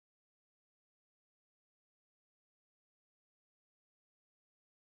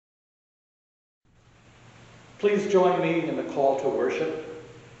Please join me in the call to worship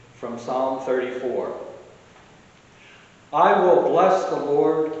from Psalm 34. I will bless the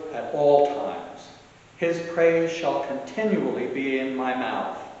Lord at all times. His praise shall continually be in my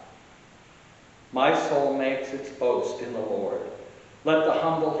mouth. My soul makes its boast in the Lord. Let the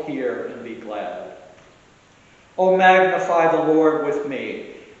humble hear and be glad. O magnify the Lord with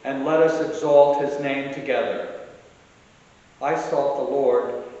me, and let us exalt his name together. I sought the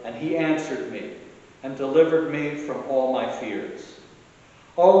Lord, and he answered me, and delivered me from all my fears.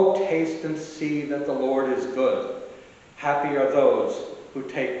 O taste and see that the Lord is good. Happy are those who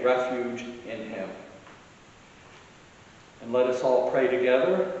take refuge in him. And let us all pray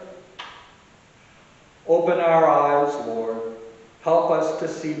together. Open our eyes, Lord. Help us to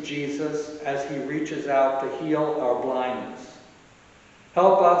see Jesus as he reaches out to heal our blindness.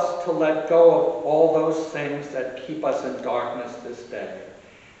 Help us to let go of all those things that keep us in darkness this day.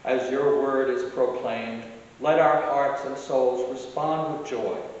 As your word is proclaimed, let our hearts and souls respond with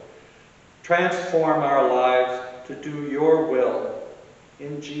joy. Transform our lives to do your will.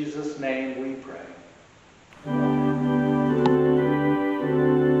 In Jesus' name we pray.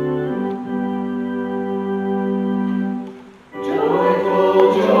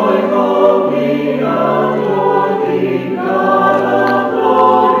 Joyful, joyful, we adore thee, God of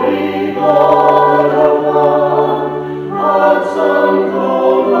glory, Lord of love. Hearts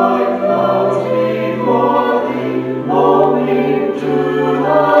unfold like clouds before thee, opening to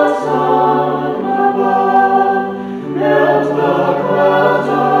the sun above. Melt the clouds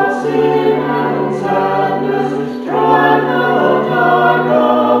of sin and sadness, drive the dark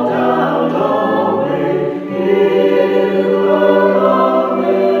of doubt away. Give the love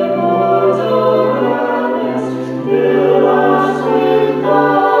immortal gladness, fill us with the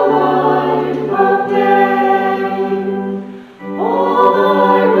light of day. All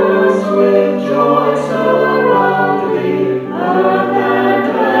thy works with joy surround thee, earth and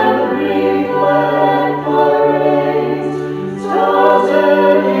heaven reflect the rays. Stars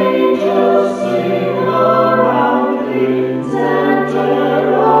and angels sing around thee,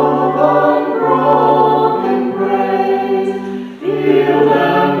 center of unbroken praise. Field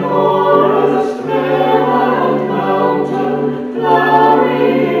and forest, vale and mountain,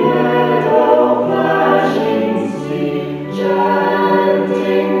 flowery meadow, flashing sea,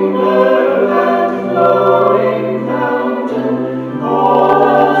 chanting bird and flowing fountain, call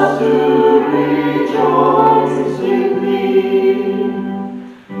us to rejoice with thee.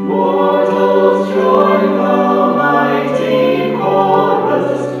 Mortals join the mighty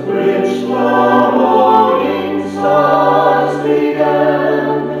chorus, which the morning stars began.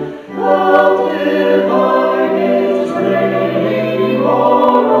 Love divine is reigning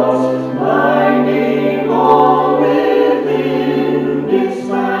o'er us, binding all within its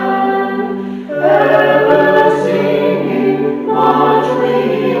span. Ever singing, march we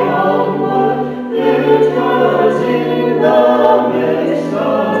onward, victors in the midst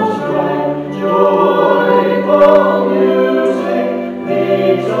of strife. Joyful music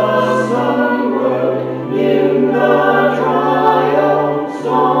leads us onward in the triumph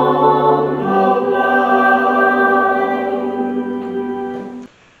song of life.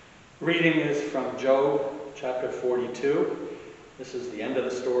 Reading is from Job chapter 42. This is the end of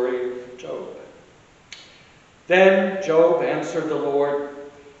the story of Job. Then Job answered the Lord,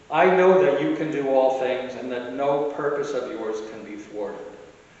 I know that you can do all things, and that no purpose of yours can be thwarted.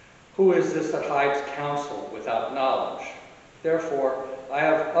 Who is this that hides counsel without knowledge? Therefore I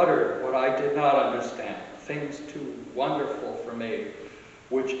have uttered what I did not understand, things too wonderful for me,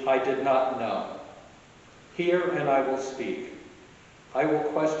 which I did not know. Hear, and I will speak. I will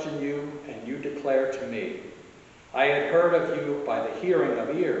question you, and you declare to me. I had heard of you by the hearing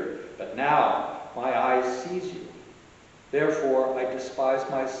of ear, but now my eyes sees you. Therefore I despise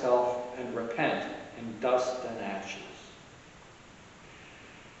myself and repent in dust and ashes.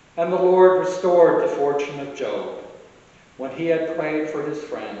 And the Lord restored the fortune of Job when he had prayed for his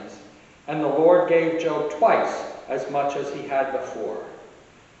friends, and the Lord gave Job twice as much as he had before.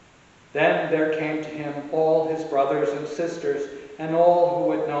 Then there came to him all his brothers and sisters, and all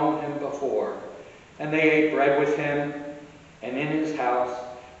who had known him before, and they ate bread with him, and in his house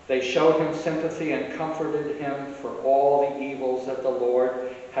they showed him sympathy and comforted him for all the evils that the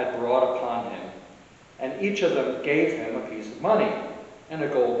Lord had brought upon him. And each of them gave him a piece of money and a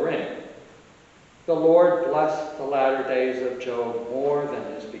gold ring. The Lord blessed the latter days of Job more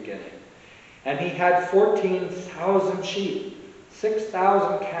than his beginning. And he had 14,000 sheep,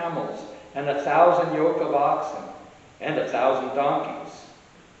 6,000 camels, and 1,000 yoke of oxen, and 1,000 donkeys.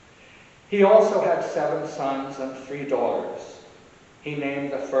 He also had 7 sons and 3 daughters. He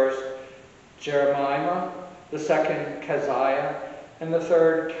named the first Jeremiah, the second Keziah, and the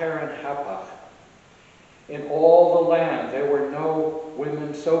third Karen-Hapach. In all the land there were no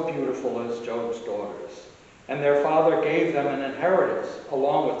women so beautiful as Job's daughters, and their father gave them an inheritance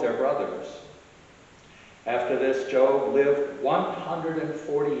along with their brothers. After this, Job lived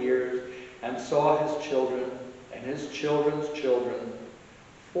 140 years and saw his children and his children's children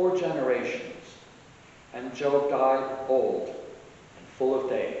 4 generations. And Job died old and full of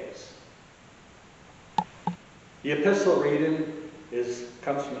days. The epistle reading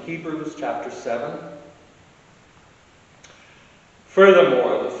comes from Hebrews chapter 7.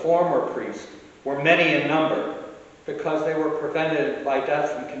 Furthermore, the former priests were many in number because they were prevented by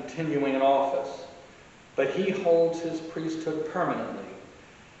death from continuing in office. But he holds his priesthood permanently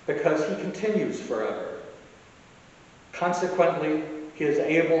because he continues forever. Consequently, he is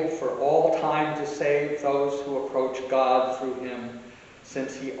able for all time to save those who approach God through him,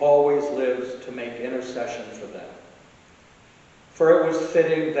 since he always lives to make intercession for them. For it was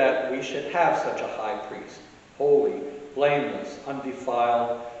fitting that we should have such a high priest, holy, blameless,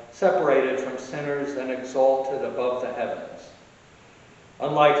 undefiled, separated from sinners and exalted above the heavens.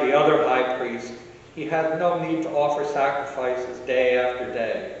 Unlike the other high priest, he had no need to offer sacrifices day after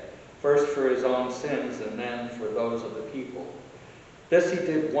day, first for his own sins and then for those of the people. This he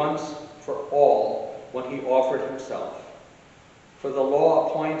did once for all when he offered himself. For the law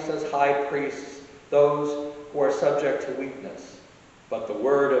appoints as high priests those who are subject to weakness, but the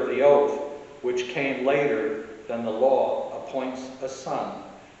word of the oath, which came later than the law, appoints a son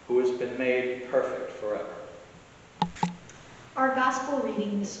who has been made perfect forever. Our gospel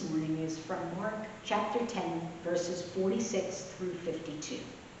reading this morning is from Mark chapter 10, verses 46 through 52.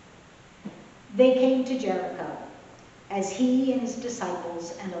 They came to Jericho. As he and his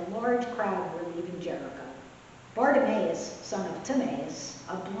disciples and a large crowd were leaving Jericho, Bartimaeus, son of Timaeus,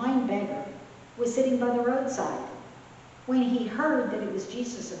 a blind beggar, was sitting by the roadside. When he heard that it was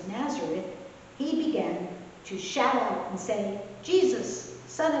Jesus of Nazareth, he began to shout out and say, "Jesus,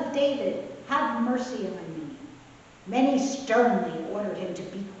 Son of David, have mercy on me." Many sternly ordered him to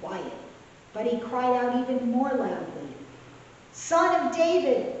be quiet, but he cried out even more loudly, "Son of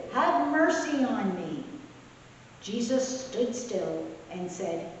David, have mercy on me." Jesus stood still and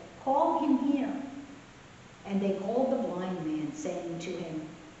said, "Call him here." And they called the blind man, saying to him,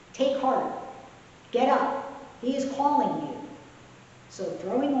 "Take heart, get up, he is calling you." So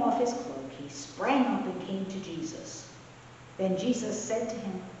throwing off his cloak, he sprang up and came to Jesus. Then Jesus said to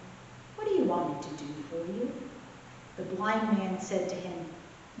him, "What do you want me to do for you?" The blind man said to him,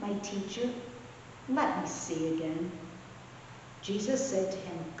 "My teacher, let me see again." Jesus said to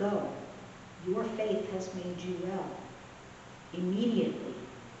him, "Go, your faith has made you well." Immediately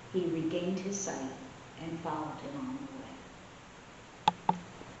he regained his sight and followed him on the way.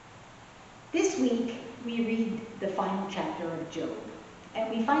 This week we read the final chapter of Job, and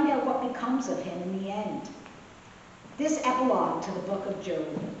we find out what becomes of him in the end. This epilogue to the book of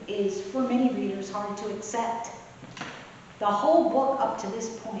Job is, for many readers, hard to accept. The whole book up to this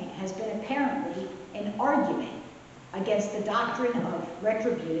point has been apparently an argument against the doctrine of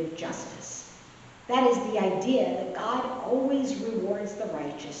retributive justice. That is the idea that God always rewards the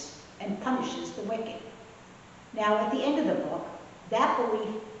righteous and punishes the wicked. Now, at the end of the book, that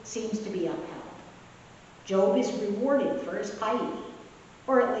belief seems to be upheld. Job is rewarded for his piety,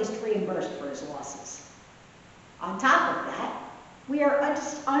 or at least reimbursed for his losses. On top of that, we are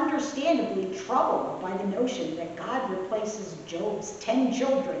understandably troubled by the notion that God replaces Job's 10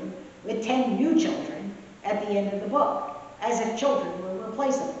 children with 10 new children at the end of the book, as if children were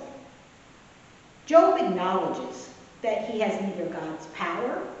replaceable. Job acknowledges that he has neither God's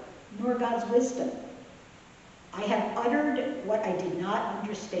power nor God's wisdom. "I have uttered what I did not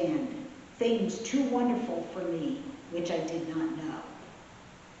understand, things too wonderful for me, which I did not know."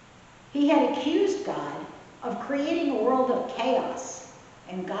 He had accused God of creating a world of chaos,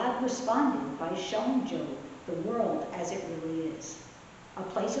 and God responded by showing Job the world as it really is, a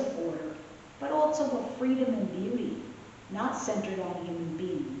place of order, but also of freedom and beauty, not centered on human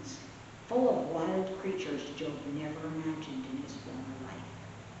beings, full of wild creatures Job never imagined in his former life.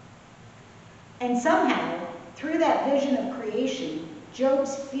 And somehow, through that vision of creation,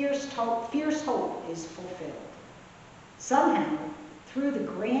 Job's fierce hope is fulfilled. Somehow, through the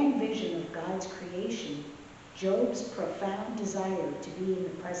grand vision of God's creation, Job's profound desire to be in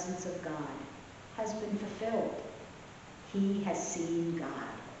the presence of God has been fulfilled. He has seen God.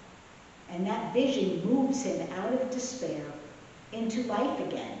 And that vision moves him out of despair into life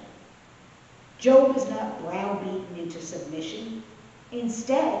again. Job is not browbeaten into submission.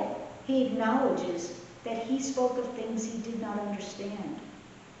 Instead, he acknowledges that he spoke of things he did not understand.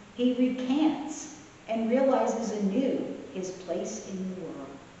 He recants and realizes anew his place in the world,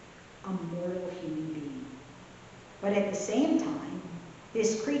 a mortal human being. But at the same time,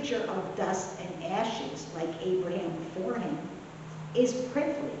 this creature of dust and ashes, like Abraham before him, is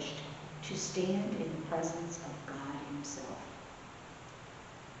privileged to stand in the presence of God himself.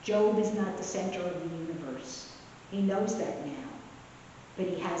 Job is not the center of the universe. He knows that now, but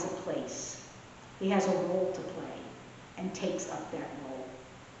he has a place. He has a role to play and takes up that role.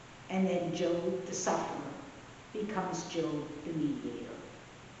 And then Job, the sufferer, becomes Job, the mediator.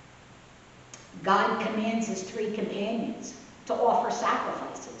 God commands his three companions to offer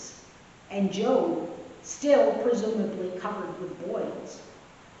sacrifices, and Job, still presumably covered with boils,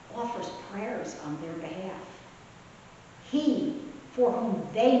 offers prayers on their behalf. He, for whom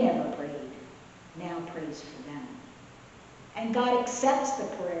they never prayed, now prays for them. And God accepts the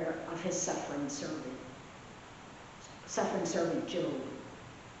prayer of his suffering servant Job.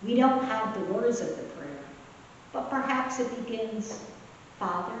 We don't have the words of the prayer, but perhaps it begins,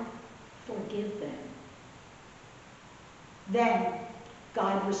 Father, forgive them. Then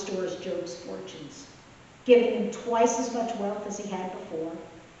God restores Job's fortunes, giving him twice as much wealth as he had before,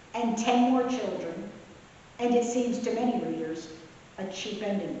 and 10 more children, and it seems to many readers, a cheap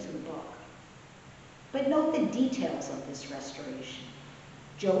ending to the book. But note the details of this restoration.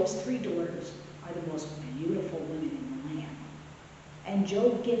 Job's 3 daughters are the most beautiful women in the land, and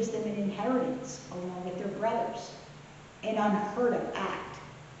Job gives them an inheritance along with their brothers, an unheard of act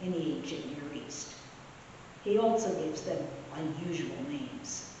in the ancient Near East. He also gives them unusual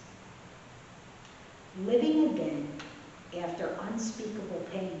names. Living again after unspeakable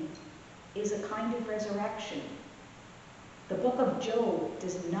pain is a kind of resurrection. The book of Job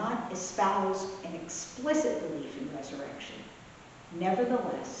does not espouse an explicit belief in resurrection.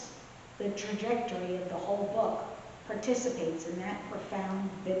 Nevertheless, the trajectory of the whole book participates in that profound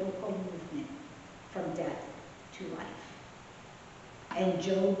biblical movement from death to life. And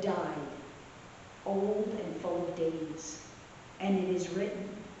Job died, old and full of days, and it is written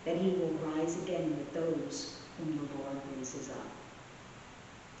that he will rise again with those whom the Lord raises up.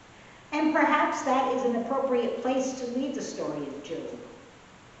 And perhaps that is an appropriate place to leave the story of Job,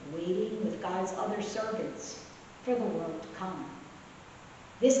 waiting with God's other servants for the world to come.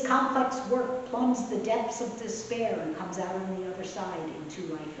 This complex work plumbs the depths of despair and comes out on the other side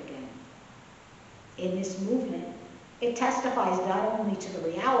into life again. In this movement, it testifies not only to the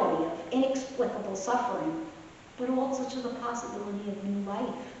reality of inexplicable suffering, but also to the possibility of new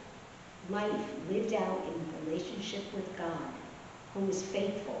life. Life lived out in relationship with God, who is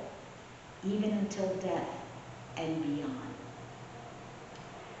faithful, even until death and beyond.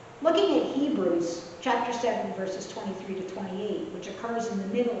 Looking at Hebrews chapter 7, verses 23 to 28, which occurs in the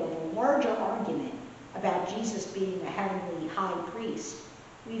middle of a larger argument about Jesus being a heavenly high priest,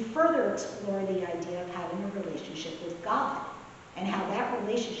 we further explore the idea of having a relationship with God and how that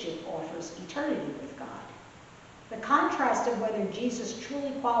relationship offers eternity with God. The contrast of whether Jesus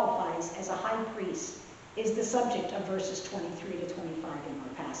truly qualifies as a high priest is the subject of verses 23 to 25 in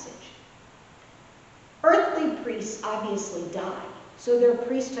our passage. Earthly priests obviously die, so their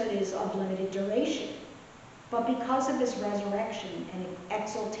priesthood is of limited duration. But because of his resurrection and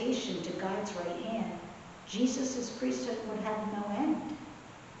exaltation to God's right hand, Jesus' priesthood would have no end.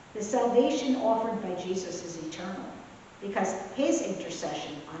 The salvation offered by Jesus is eternal, because his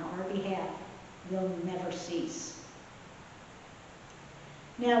intercession on our behalf will never cease.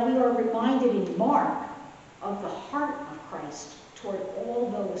 Now we are reminded in Mark of the heart of Christ toward all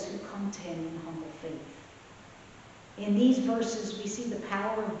those who come to him in humble faith. In these verses, we see the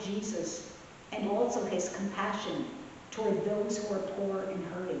power of Jesus and also his compassion toward those who are poor and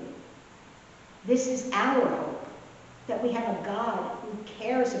hurting. This is our hope, that we have a God who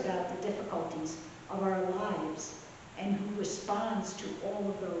cares about the difficulties of our lives and who responds to all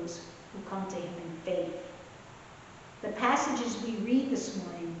of those who come to him in faith. The passages we read this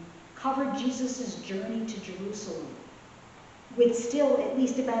morning cover Jesus' journey to Jerusalem. With still at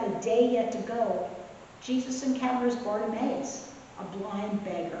least about a day yet to go, Jesus encounters Bartimaeus, a blind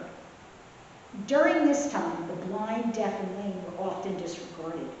beggar. During this time, the blind, deaf, and lame were often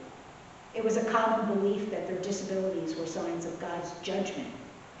disregarded. It was a common belief that their disabilities were signs of God's judgment,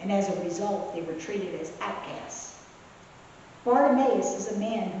 and as a result, they were treated as outcasts. Bartimaeus is a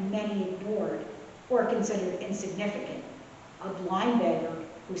man whom many ignored or considered insignificant, a blind beggar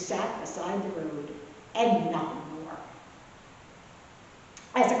who sat beside the road and nothing more.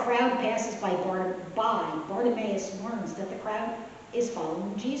 As the crowd passes by Bartimaeus learns that the crowd is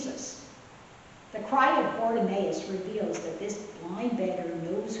following Jesus. The cry of Bartimaeus reveals that this blind beggar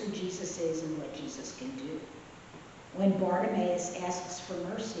knows who Jesus is and what Jesus can do. When Bartimaeus asks for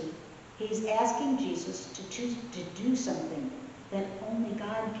mercy, He's asking Jesus to do something that only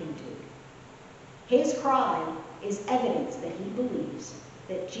God can do. His cry is evidence that he believes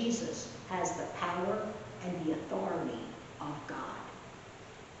that Jesus has the power and the authority of God.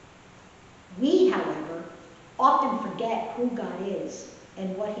 We, however, often forget who God is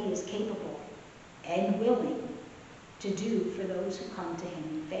and what he is capable and willing to do for those who come to him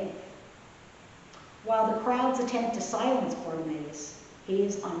in faith. While the crowds attempt to silence Bartimaeus, he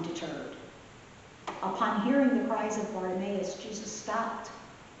is undeterred. Upon hearing the cries of Bartimaeus, Jesus stopped.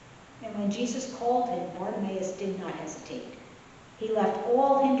 And when Jesus called him, Bartimaeus did not hesitate. He left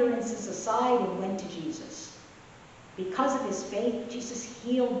all hindrances aside and went to Jesus. Because of his faith, Jesus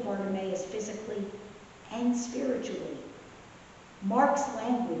healed Bartimaeus physically and spiritually. Mark's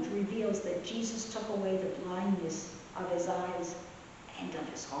language reveals that Jesus took away the blindness of his eyes and of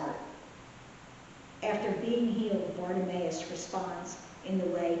his heart. After being healed, Bartimaeus responds in the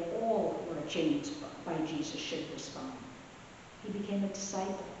way all who are changed by Jesus should respond. He became a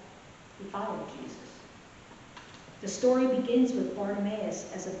disciple. He followed Jesus. The story begins with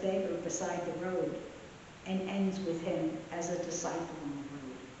Bartimaeus as a beggar beside the road and ends with him as a disciple on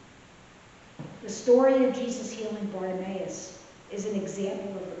the road. The story of Jesus healing Bartimaeus is an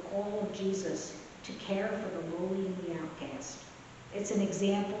example of the call of Jesus to care for the lowly and the outcast. It's an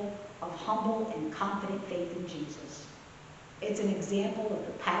example of humble and confident faith in Jesus. It's an example of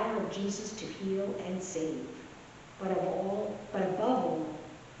the power of Jesus to heal and save. But above all,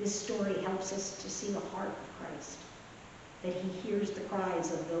 this story helps us to see the heart of Christ, that he hears the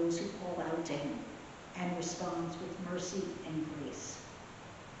cries of those who call out to him and responds with mercy and grace.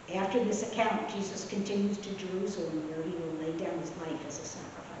 After this account, Jesus continues to Jerusalem, where he will lay down his life as a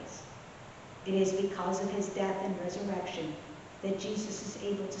sacrifice. It is because of his death and resurrection that Jesus is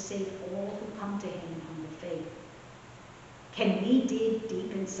able to save all who come to him in humble faith. Can we dig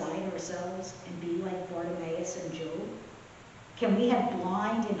deep inside ourselves and be like Bartimaeus and Job? Can we have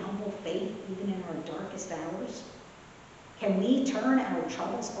blind and humble faith even in our darkest hours? Can we turn our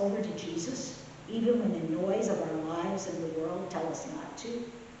troubles over to Jesus, even when the noise of our lives and the world tell us not to?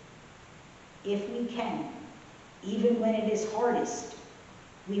 If we can, even when it is hardest,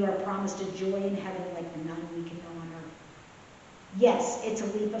 we are promised a joy in heaven like none we can know on earth. Yes, it's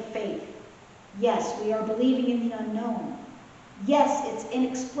a leap of faith. Yes, we are believing in the unknown. Yes, it's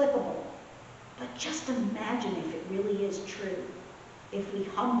inexplicable. But just imagine if it really is true. If we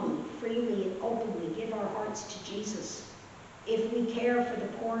humbly, freely, and openly give our hearts to Jesus, if we care for the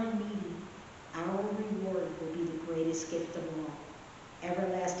poor and needy, our reward will be the greatest gift of all,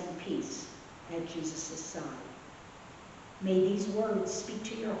 everlasting peace at Jesus' side. May these words speak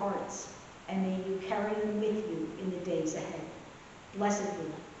to your hearts, and may you carry them with you in the days ahead.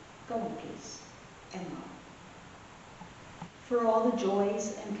 Blessedly, go in peace and love. For all the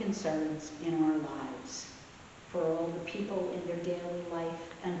joys and concerns in our lives, for all the people in their daily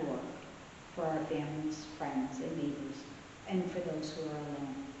life and work, for our families, friends, and neighbors, and for those who are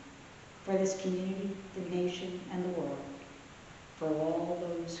alone, for this community, the nation, and the world, for all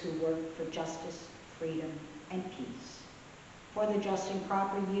those who work for justice, freedom, and peace, for the just and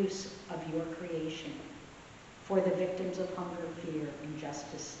proper use of your creation, for the victims of hunger, fear,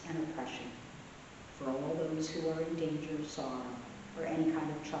 injustice, and oppression, for all those who are in danger, sorrow, or any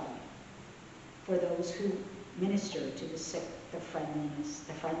kind of trouble, for those who minister to the sick, the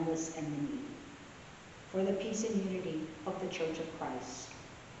friendless, and the needy, for the peace and unity of the Church of Christ,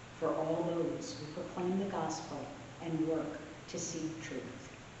 for all those who proclaim the gospel and work to seek truth.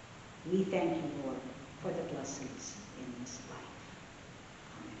 We thank you, Lord, for the blessings in this life.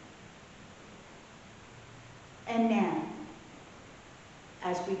 Amen. And now,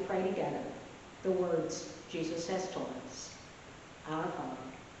 as we pray together, the words Jesus has taught us. Our Father,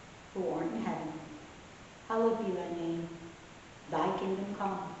 who art in heaven, hallowed be thy name. Thy kingdom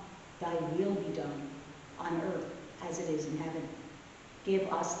come, thy will be done, on earth as it is in heaven. Give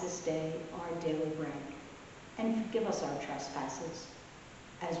us this day our daily bread, and forgive us our trespasses,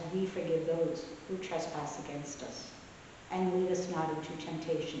 as we forgive those who trespass against us. And lead us not into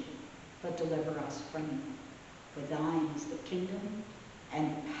temptation, but deliver us from evil. For thine is the kingdom,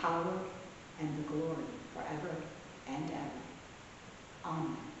 and the power, and the glory, forever and ever.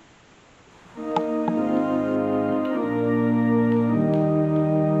 Amen.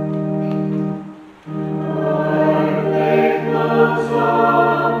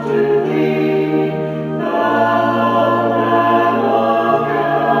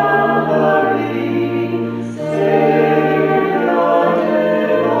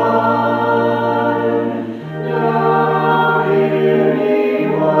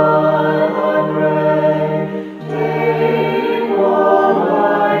 Take all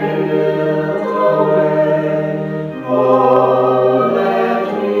my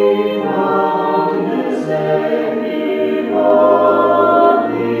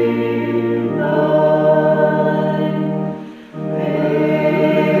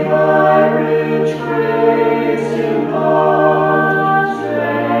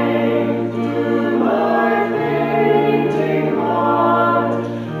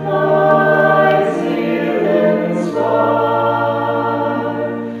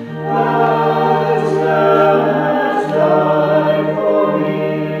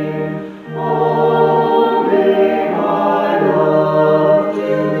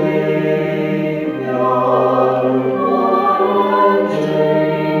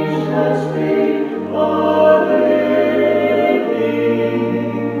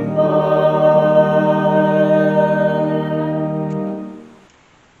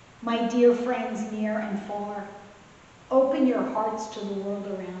My dear friends near and far, open your hearts to the world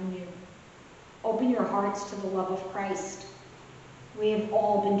around you. Open your hearts to the love of Christ. We have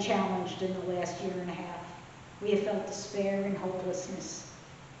all been challenged in the last year and a half. We have felt despair and hopelessness.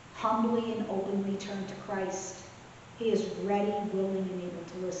 Humbly and openly turn to Christ. He is ready, willing, and able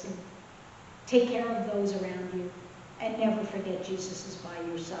to listen. Take care of those around you, and never forget Jesus is by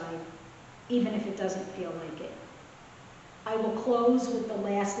your side, even if it doesn't feel like it. I will close with the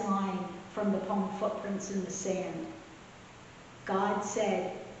last line from the poem Footprints in the Sand. God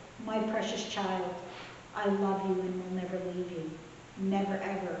said, "My precious child, I love you and will never leave you, never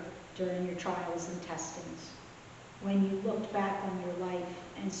ever during your trials and testings." When you looked back on your life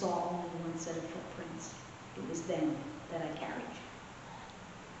and saw only one set of footprints, it was then that I carried you.